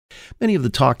many of the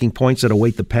talking points that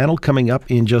await the panel coming up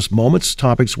in just moments,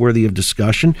 topics worthy of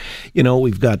discussion. You know,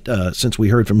 we've got, since we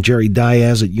heard from Jerry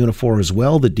Diaz at Unifor as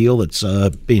well, the deal that's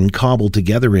been cobbled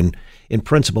together in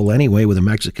principle anyway with the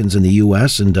Mexicans in the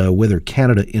U.S. and with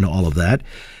Canada in all of that.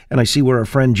 And I see where our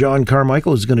friend John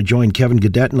Carmichael is going to join Kevin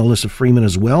Gaudette and Alyssa Freeman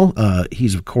as well.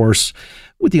 He's, of course,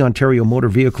 with the Ontario Motor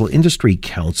Vehicle Industry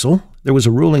Council. There was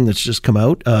a ruling that's just come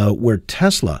out where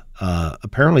Tesla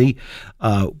apparently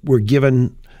were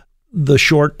given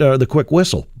the quick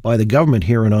whistle by the government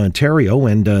here in Ontario,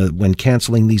 and when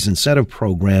canceling these incentive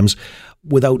programs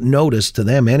without notice to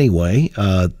them anyway,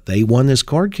 they won this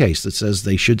court case that says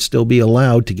they should still be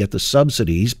allowed to get the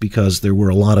subsidies because there were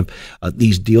a lot of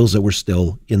these deals that were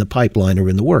still in the pipeline or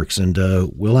in the works. And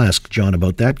we'll ask John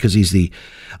about that because he's the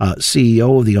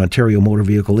CEO of the Ontario Motor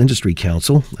Vehicle Industry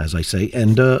Council, as I say,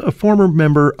 and a former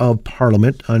member of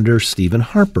Parliament under Stephen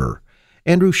Harper.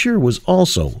 Andrew Scheer was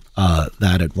also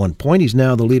that at one point. He's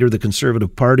now the leader of the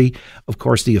Conservative Party, of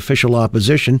course, the official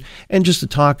opposition. And just to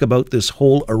talk about this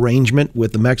whole arrangement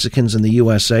with the Mexicans and the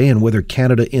USA and whether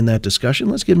Canada in that discussion,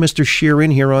 let's get Mr. Scheer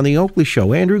in here on the Oakley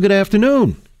Show. Andrew, good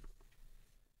afternoon.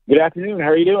 Good afternoon. How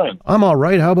are you doing? I'm all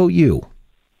right. How about you?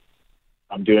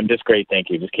 I'm doing just great,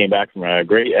 thank you. Just came back from a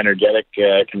great, energetic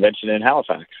convention in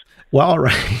Halifax. Well, all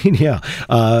right, yeah.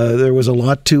 There was a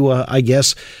lot to, I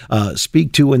guess,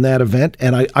 speak to in that event,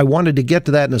 and I wanted to get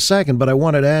to that in a second, but I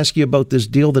wanted to ask you about this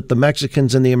deal that the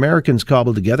Mexicans and the Americans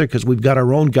cobbled together, because we've got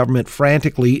our own government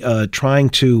frantically trying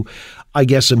to, I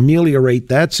guess, ameliorate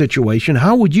that situation.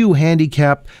 How would you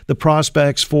handicap the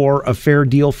prospects for a fair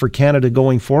deal for Canada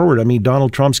going forward? I mean,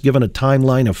 Donald Trump's given a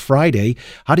timeline of Friday.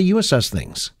 How do you assess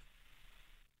things?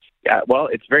 Yeah, well,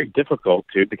 it's very difficult,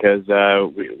 too, because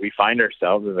we find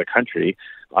ourselves as a country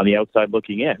on the outside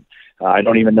looking in. I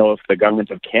don't even know if the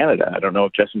government of Canada, I don't know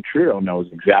if Justin Trudeau knows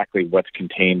exactly what's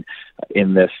contained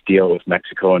in this deal with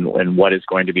Mexico and what is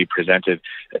going to be presented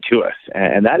to us.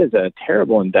 And that is a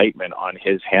terrible indictment on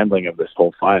his handling of this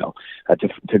whole file.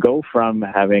 To go from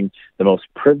having the most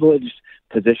privileged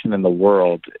position in the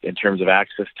world in terms of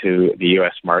access to the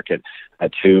U.S. market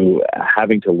to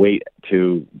having to wait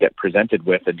to get presented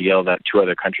with a deal that two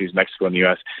other countries, Mexico and the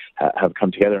U.S., have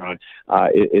come together on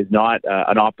is not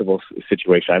an optimal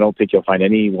situation. I don't think you'll find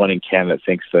anyone in Canada that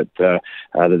thinks that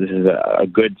this is a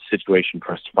good situation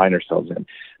for us to find ourselves in.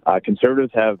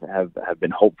 Conservatives have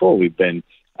been hopeful. We've been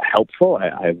helpful.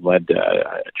 I've led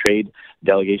a trade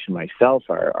delegation myself.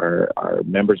 Our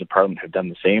members of Parliament have done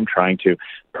the same, trying to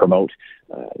promote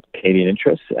Canadian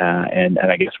interests. And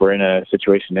I guess we're in a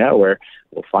situation now where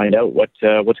we'll find out what's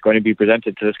going to be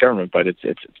presented to this government. But it's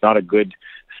not a good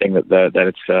thing that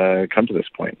it's come to this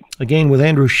point. Again, with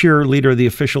Andrew Scheer, leader of the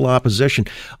official opposition,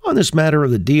 on this matter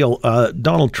of the deal,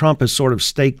 Donald Trump has sort of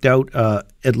staked out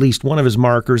at least one of his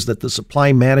markers that the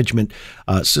supply management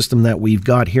system that we've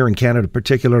got here in Canada,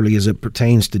 particularly as it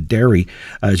pertains to dairy,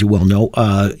 as you well know,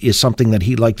 is something that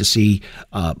he'd like to see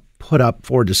put up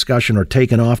for discussion or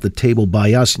taken off the table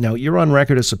by us. Now, you're on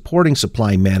record as supporting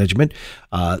supply management.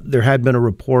 There had been a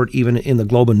report even in the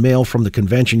Globe and Mail from the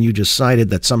convention you just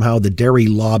cited that somehow the dairy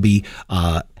lobby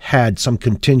had some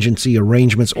contingency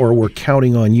arrangements or were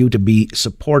counting on you to be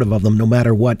supportive of them no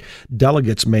matter what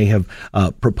delegates may have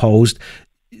proposed.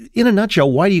 In a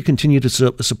nutshell, why do you continue to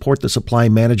support the supply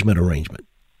management arrangement?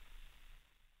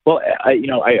 Well,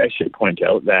 I should point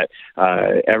out that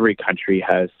every country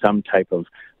has some type of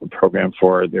program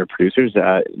for their producers.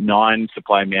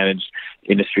 Non-supply managed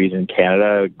industries in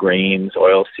Canada, grains,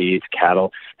 oilseeds,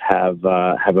 cattle, have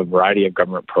a variety of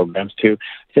government programs to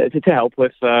help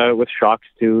with shocks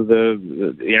to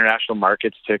the international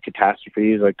markets, to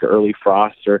catastrophes like early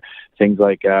frosts or things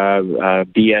like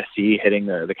BSE hitting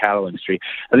the cattle industry.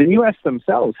 And the U.S.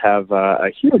 themselves have a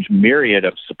huge myriad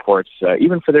of supports,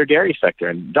 even for their dairy sector.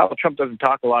 And Donald Trump doesn't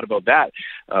talk a lot about that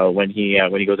when he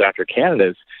goes after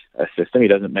Canada's system. He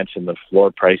doesn't mention the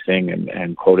floor pricing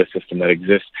and quota system that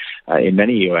exists in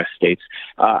many U.S. states.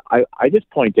 I just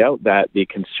point out that the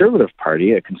Conservative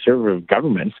Party, a conservative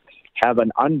government, have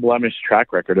an unblemished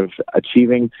track record of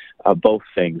achieving both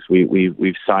things.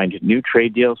 We've signed new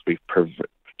trade deals. We've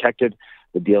protected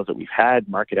the deals that we've had,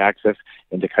 market access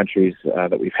into countries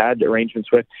that we've had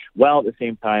arrangements with, while at the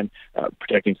same time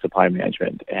protecting supply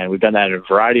management. And we've done that in a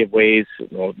variety of ways,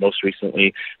 most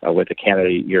recently with the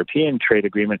Canada-European trade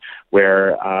agreement,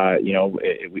 where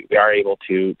we are able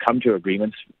to come to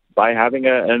agreements by having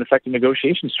an effective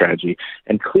negotiation strategy.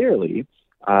 And clearly,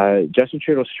 Justin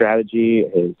Trudeau's strategy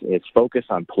is focused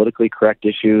on politically correct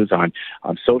issues, on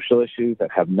social issues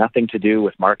that have nothing to do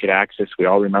with market access. We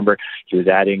all remember he was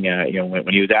adding,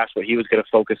 when he was asked what he was going to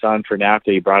focus on for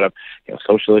NAFTA, he brought up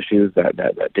social issues that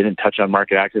didn't touch on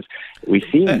market access. We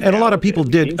see, and a lot of people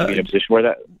did be in a position where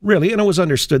that really, and it was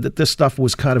understood that this stuff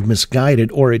was kind of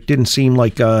misguided, or it didn't seem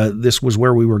like this was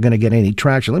where we were going to get any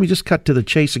traction. Let me just cut to the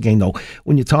chase again, though.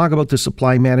 When you talk about the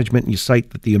supply management, and you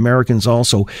cite that the Americans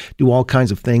also do all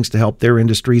kinds of things to help their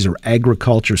industries, or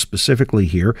agriculture specifically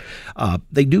here,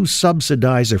 they do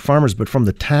subsidize their farmers, but from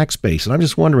the tax base. And I'm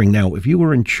just wondering now, if you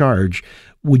were in charge,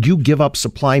 would you give up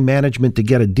supply management to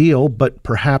get a deal, but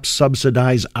perhaps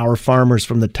subsidize our farmers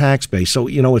from the tax base? So,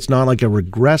 it's not like a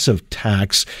regressive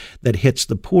tax that hits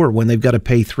the poor when they've got to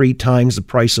pay 3 times the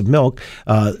price of milk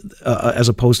as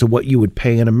opposed to what you would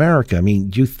pay in America. I mean,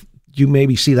 do you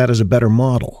maybe see that as a better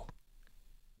model?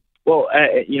 Well,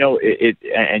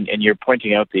 and you're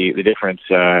pointing out the difference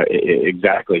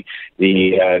exactly.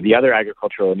 The other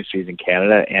agricultural industries in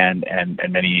Canada and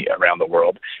many around the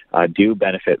world do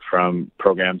benefit from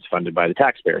programs funded by the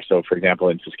taxpayer. So, for example,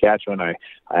 in Saskatchewan, I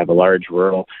have a large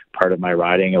rural part of my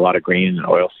riding, a lot of grain and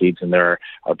oil seeds, and there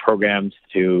are programs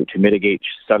to mitigate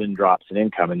sudden drops in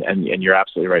income. And you're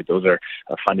absolutely right; those are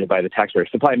funded by the taxpayer.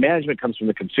 Supply management comes from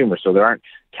the consumer, so there aren't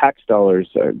tax dollars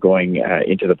going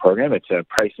into the program. It's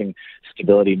pricing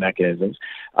stability mechanisms.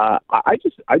 I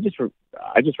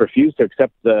just refuse to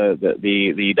accept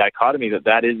the dichotomy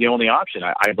that is the only option.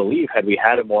 I believe had we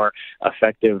had a more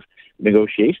effective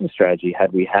negotiation strategy,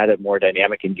 had we had a more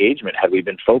dynamic engagement, had we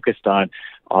been focused on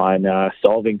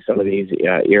solving some of these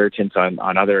irritants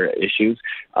on other issues,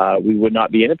 we would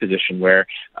not be in a position where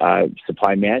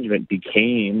supply management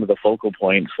became the focal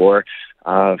point for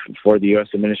the U.S.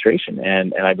 administration.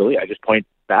 And I just point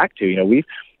back to,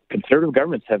 conservative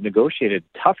governments have negotiated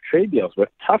tough trade deals with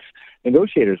tough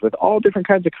negotiators with all different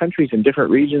kinds of countries in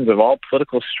different regions of all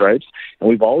political stripes, and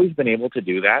we've always been able to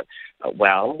do that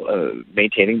while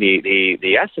maintaining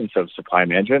the essence of supply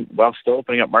management, while still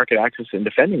opening up market access and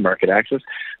defending market access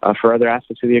for other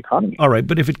aspects of the economy. All right,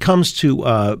 but if it comes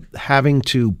to having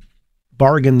to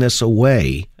bargain this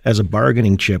away as a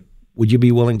bargaining chip, would you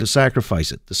be willing to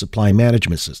sacrifice it, the supply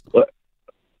management system?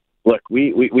 Look,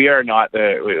 we are not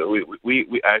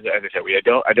we as I said,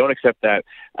 I don't accept that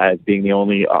as being the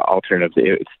only alternative.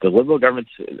 It's the Liberal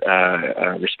government's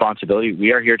responsibility.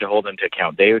 We are here to hold them to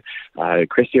account.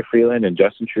 Chrystia Freeland and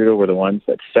Justin Trudeau were the ones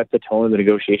that set the tone of the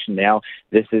negotiation. Now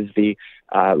this is the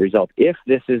result. If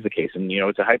this is the case, and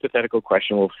it's a hypothetical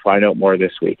question, we'll find out more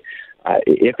this week.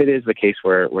 If it is the case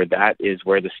where that is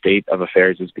where the state of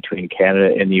affairs is between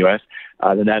Canada and the U.S.,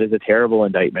 then that is a terrible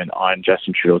indictment on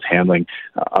Justin Trudeau's handling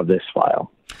of this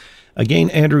file.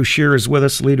 Again, Andrew Scheer is with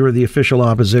us, leader of the official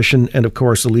opposition and, of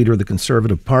course, the leader of the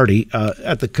Conservative Party.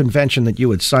 At the convention that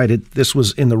you had cited, this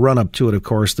was in the run-up to it, of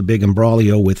course, the big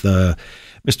imbroglio with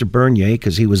Mr. Bernier,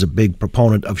 because he was a big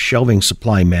proponent of shelving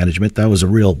supply management. That was a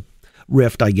real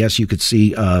rift, I guess you could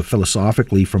see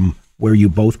philosophically from where you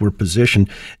both were positioned.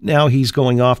 Now he's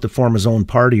going off to form his own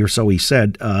party, or so he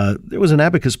said. There was an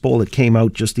Abacus poll that came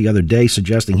out just the other day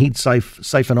suggesting he'd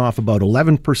siphon off about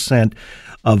 11%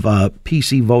 of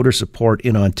PC voter support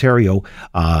in Ontario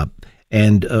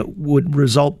and would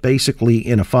result basically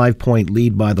in a 5-point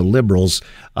lead by the Liberals,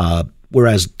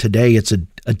 whereas today it's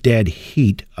a dead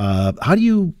heat. How do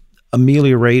you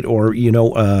ameliorate or,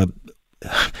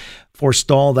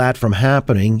 forestall that from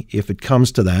happening if it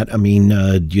comes to that? I mean,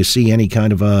 do you see any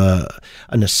kind of a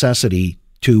necessity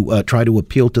to try to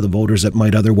appeal to the voters that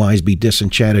might otherwise be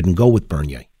disenchanted and go with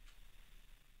Bernier?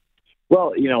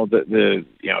 Well,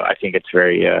 I think it's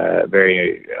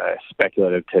very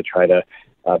speculative to try to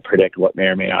predict what may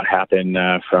or may not happen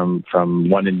from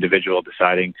one individual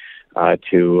deciding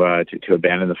to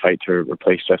abandon the fight to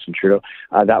replace Justin Trudeau.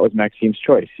 That was Maxime's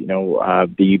choice.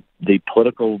 The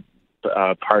political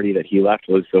party that he left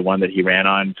was the one that he ran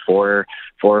on four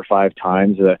or five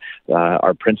times.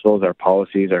 Our principles, our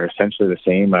policies are essentially the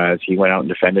same as he went out and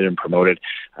defended and promoted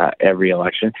every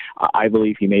election. I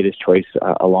believe he made his choice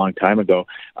a long time ago.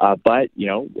 But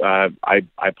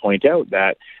I point out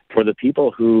that for the people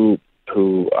who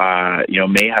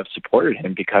may have supported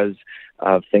him because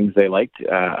of things they liked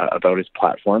about his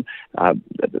platform,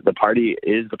 the party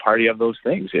is the party of those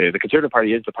things. The Conservative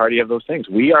Party is the party of those things.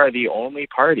 We are the only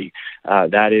party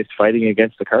that is fighting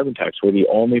against the carbon tax. We're the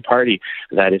only party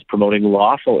that is promoting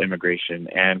lawful immigration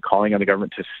and calling on the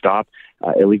government to stop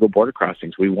illegal border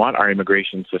crossings. We want our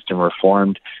immigration system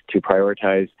reformed to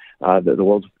prioritize the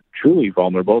world's truly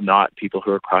vulnerable, not people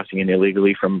who are crossing in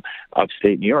illegally from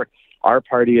upstate New York. our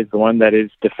party is the one that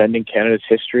is defending Canada's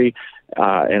history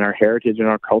and our heritage and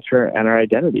our culture and our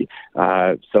identity.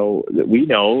 So we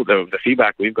know the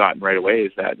feedback we've gotten right away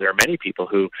is that there are many people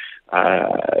who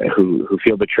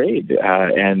feel betrayed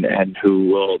and who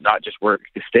will not just work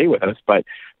to stay with us, but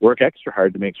work extra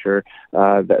hard to make sure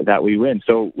that we win.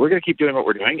 So we're going to keep doing what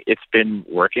we're doing. It's been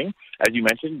working. As you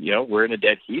mentioned, we're in a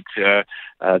dead heat.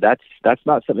 That's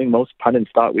not something most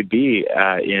pundits thought we'd be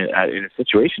in a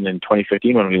situation in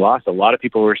 2015 when we lost. A lot of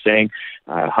people were saying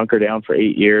hunker down for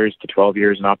 8 years to 12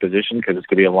 years in opposition because it's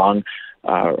going to be a long,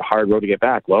 hard road to get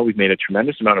back. Well, we've made a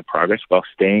tremendous amount of progress while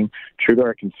staying true to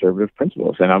our conservative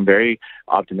principles, and I'm very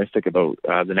optimistic about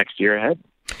the next year ahead.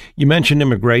 You mentioned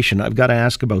immigration. I've got to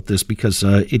ask about this because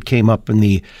it came up in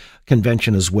the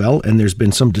convention as well, and there's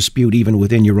been some dispute even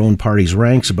within your own party's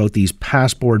ranks about these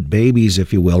passport babies,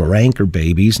 if you will, or anchor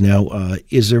babies. Now,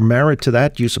 is there merit to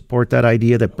that? Do you support that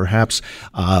idea that perhaps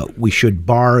we should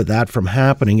bar that from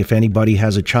happening? If anybody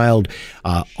has a child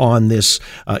in this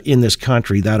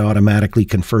country, that automatically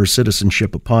confers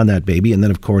citizenship upon that baby, and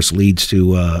then, of course, leads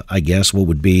to, I guess, what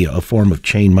would be a form of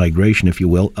chain migration, if you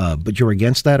will. But you're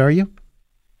against that, are you?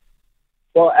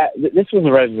 Well, this was a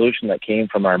resolution that came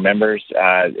from our members.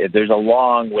 There's a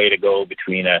long way to go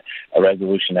between a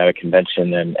resolution at a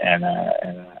convention and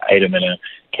an item in a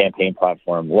campaign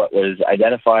platform. What was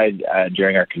identified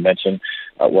during our convention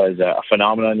was a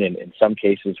phenomenon in some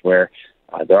cases where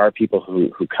there are people who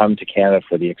come to Canada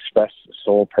for the express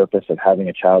sole purpose of having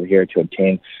a child here to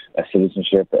obtain a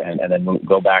citizenship and then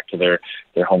go back to their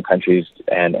home countries,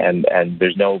 and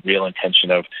there's no real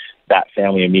intention of that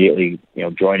family immediately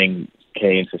joining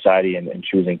Canadian society and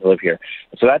choosing to live here.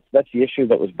 So that's the issue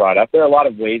that was brought up. There are a lot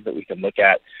of ways that we can look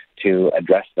at to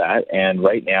address that. And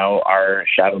right now, our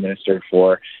Shadow Minister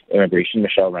for Immigration,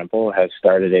 Michelle Rempel, has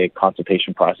started a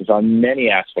consultation process on many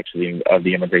aspects of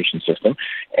the immigration system.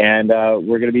 And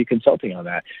we're going to be consulting on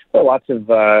that. There are lots of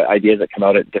ideas that come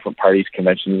out at different parties,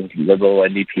 conventions, Liberal,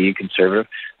 NDP, Conservative,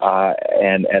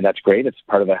 and that's great. It's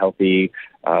part of a healthy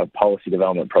policy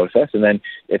development process. And then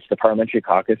it's the parliamentary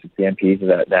caucus, it's the MPs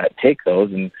that take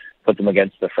those and put them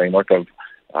against the framework of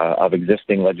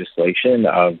existing legislation,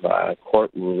 of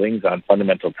court rulings on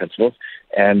fundamental principles,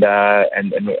 and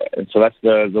so that's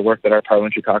the work that our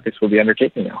parliamentary caucus will be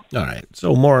undertaking now. All right.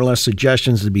 So more or less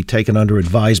suggestions to be taken under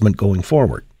advisement going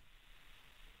forward.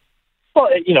 Well,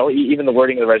 even the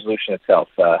wording of the resolution itself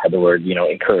had the word,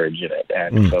 encourage in it,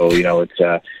 and so it's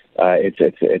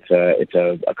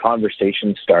a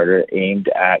conversation starter aimed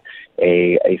at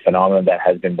a phenomenon that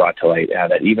has been brought to light,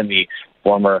 that even the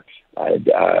former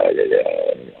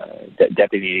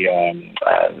deputy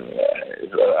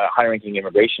high-ranking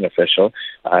immigration official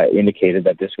indicated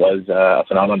that this was a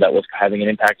phenomenon that was having an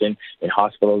impact in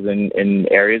hospitals in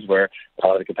areas where a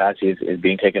lot of the capacity is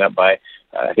being taken up by,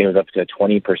 I think it was up to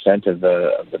 20% of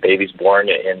the babies born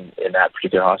in that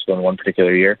particular hospital in one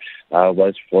particular year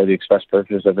was for the express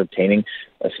purpose of obtaining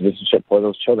a citizenship for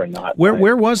those children.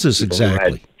 Where was this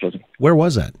exactly? Where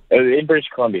was that? In British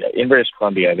Columbia. In British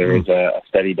Columbia, there was a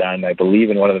study done, I believe,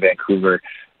 in one of the Vancouver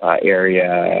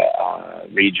area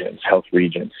regions, health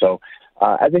regions. So,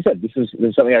 as I said, this is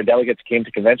something our delegates came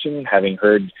to convention having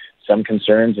heard some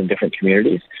concerns in different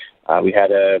communities. We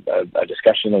had a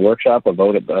discussion, a workshop, a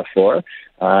vote at the floor,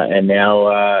 and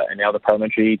now the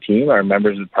parliamentary team, our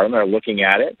members of the parliament, are looking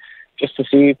at it just to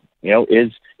see,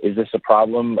 is this a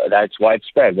problem that's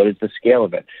widespread? What is the scale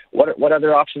of it? What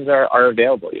other options are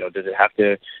available? Does it have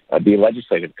to be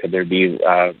legislative? Could there be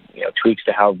tweaks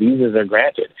to how visas are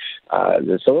granted?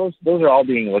 So those are all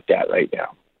being looked at right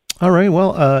now. All right.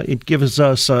 Well, it gives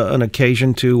us an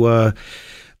occasion to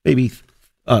maybe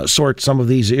sort some of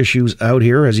these issues out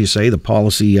here, as you say, the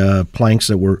policy planks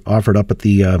that were offered up at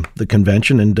the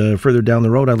convention, and further down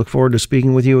the road. I look forward to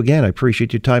speaking with you again. I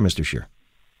appreciate your time, Mr. Scheer.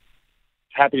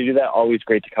 Happy to do that. Always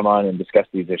great to come on and discuss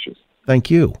these issues. Thank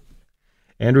you.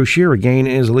 Andrew Scheer, again,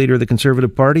 is leader of the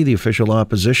Conservative Party, the official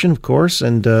opposition, of course,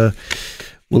 and we'll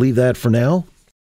leave that for now.